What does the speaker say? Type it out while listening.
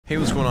Hey,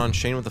 what's going on?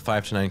 Shane with the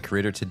 529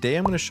 Creator. Today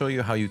I'm going to show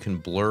you how you can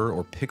blur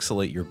or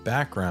pixelate your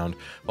background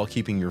while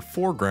keeping your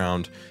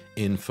foreground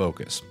in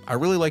focus. I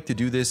really like to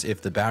do this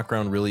if the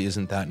background really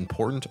isn't that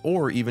important,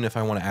 or even if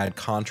I want to add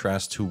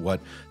contrast to what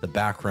the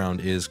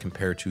background is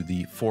compared to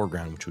the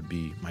foreground, which would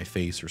be my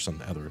face or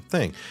some other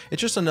thing.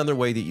 It's just another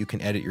way that you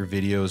can edit your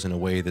videos in a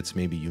way that's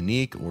maybe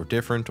unique or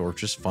different or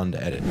just fun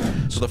to edit.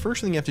 So the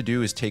first thing you have to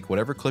do is take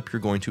whatever clip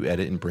you're going to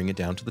edit and bring it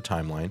down to the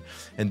timeline.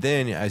 And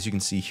then, as you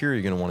can see here,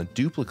 you're going to want to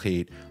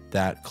duplicate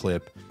that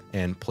clip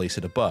and place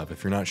it above.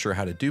 If you're not sure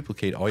how to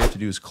duplicate, all you have to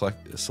do is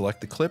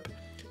select the clip,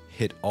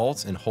 hit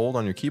Alt and hold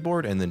on your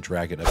keyboard, and then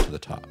drag it up to the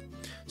top.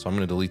 So I'm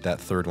going to delete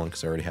that third one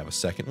because I already have a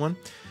second one.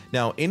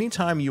 Now,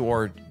 anytime you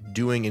are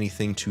doing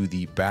anything to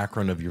the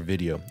background of your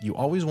video, you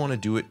always want to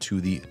do it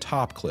to the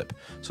top clip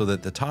so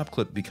that the top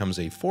clip becomes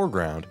a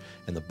foreground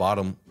and the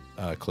bottom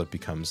clip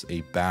becomes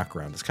a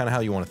background. That's kind of how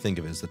you want to think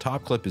of it. Is the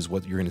top clip is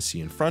what you're going to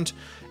see in front,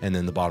 and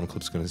then the bottom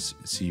clip is going to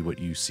see what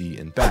you see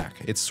in back.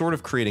 It's sort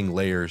of creating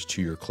layers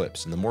to your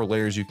clips, and the more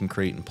layers you can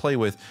create and play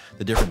with,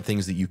 the different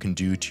things that you can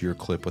do to your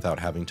clip without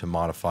having to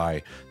modify,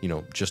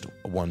 just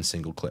one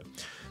single clip.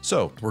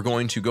 So we're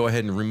going to go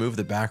ahead and remove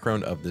the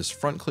background of this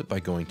front clip by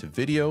going to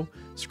Video,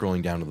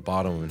 scrolling down to the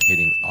bottom and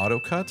hitting Auto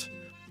Cut.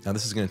 Now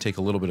this is going to take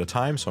a little bit of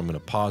time, so I'm going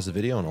to pause the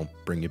video and I'll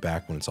bring you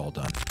back when it's all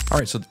done. All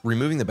right, so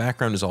removing the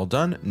background is all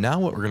done. Now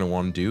what we're going to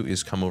want to do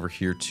is come over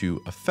here to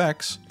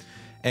Effects,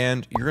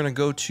 and you're going to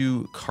go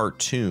to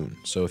Cartoon.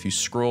 So if you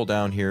scroll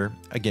down here,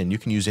 again, you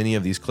can use any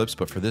of these clips,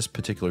 but for this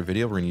particular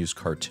video, we're going to use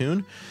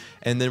Cartoon.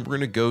 And then we're going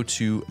to go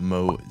to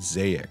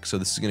Mosaic. So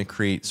this is going to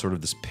create sort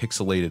of this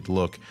pixelated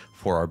look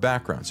for our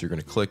background. So you're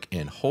going to click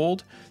and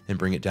hold and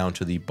bring it down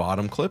to the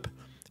bottom clip,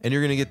 and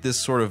you're going to get this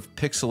sort of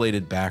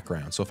pixelated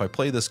background. So if I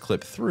play this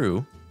clip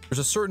through, there's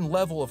a certain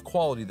level of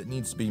quality that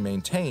needs to be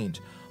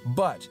maintained,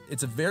 but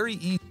it's a very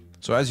easy.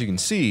 So as you can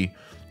see,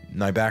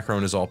 my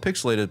background is all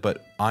pixelated,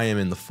 but I am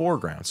in the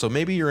foreground. So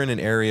maybe you're in an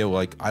area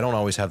like I don't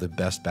always have the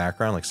best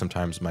background. Like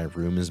sometimes my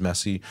room is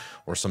messy,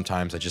 or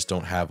sometimes I just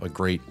don't have a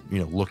great,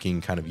 looking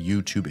kind of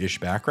YouTube-ish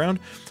background.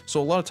 So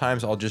a lot of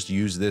times I'll just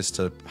use this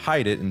to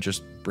hide it and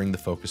just bring the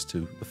focus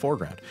to the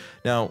foreground.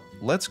 Now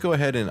let's go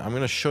ahead and I'm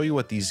going to show you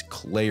what these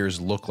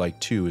layers look like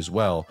too as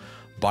well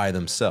by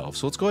themselves.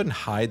 So let's go ahead and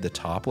hide the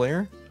top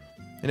layer.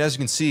 And as you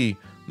can see,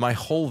 my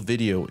whole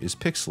video is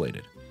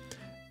pixelated.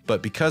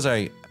 But because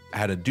I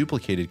had a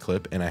duplicated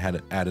clip and I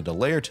had added a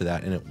layer to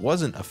that and it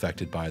wasn't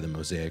affected by the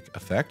mosaic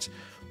effect,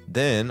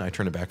 then I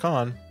turn it back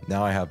on.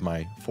 Now I have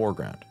my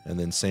foreground, and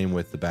then same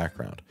with the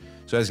background.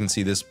 So as you can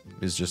see, this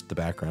is just the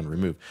background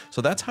removed.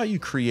 So that's how you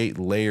create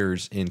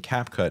layers in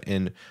CapCut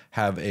and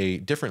have a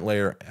different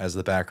layer as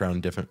the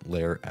background, different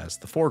layer as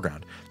the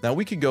foreground. Now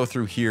we could go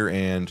through here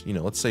and,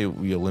 let's say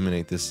we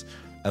eliminate this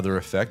other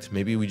effect.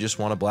 Maybe we just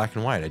want a black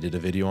and white. I did a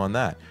video on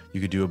that. You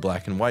could do a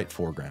black and white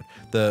foreground.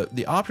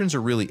 The options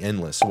are really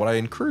endless. So what I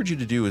encourage you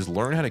to do is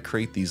learn how to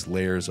create these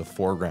layers of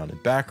foreground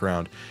and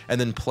background,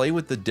 and then play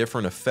with the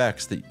different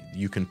effects that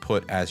you can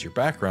put as your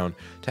background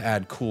to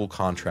add cool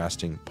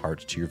contrasting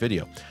parts to your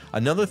video.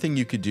 Another thing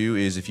you could do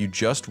is if you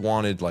just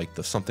wanted like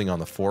something on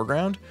the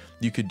foreground,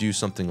 you could do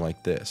something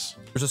like this.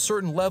 There's a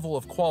certain level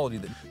of quality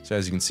that. So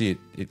as you can see,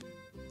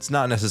 it's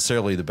not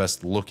necessarily the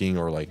best looking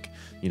or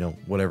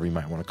whatever you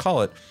might want to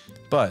call it,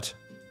 but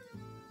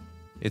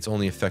it's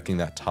only affecting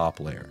that top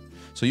layer.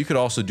 So you could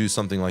also do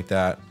something like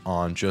that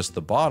on just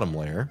the bottom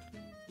layer.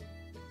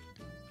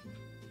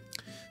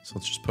 So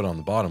let's just put it on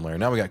the bottom layer.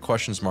 Now we got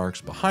question marks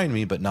behind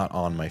me, but not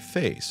on my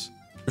face.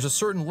 There's a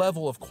certain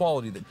level of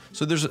quality that.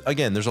 So there's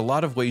a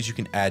lot of ways you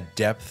can add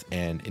depth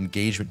and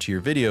engagement to your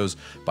videos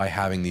by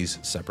having these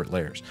separate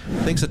layers.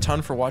 Thanks a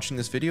ton for watching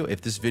this video. If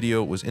this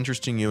video was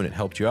interesting to you and it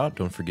helped you out,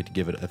 don't forget to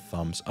give it a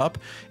thumbs up.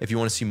 If you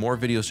want to see more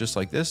videos just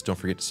like this, don't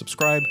forget to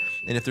subscribe.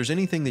 And if there's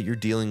anything that you're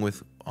dealing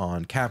with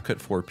on CapCut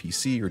for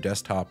PC or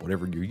desktop,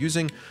 whatever you're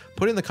using,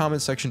 put it in the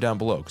comment section down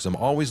below, because I'm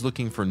always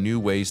looking for new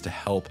ways to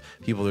help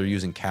people that are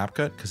using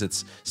CapCut, because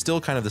it's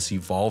still kind of this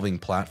evolving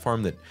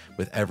platform that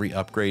with every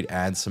upgrade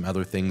adds some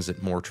other things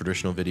that more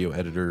traditional video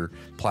editor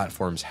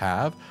platforms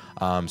have.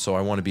 So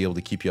I want to be able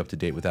to keep you up to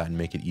date with that and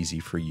make it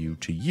easy for you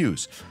to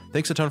use.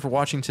 Thanks a ton for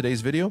watching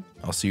today's video.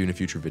 I'll see you in a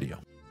future video.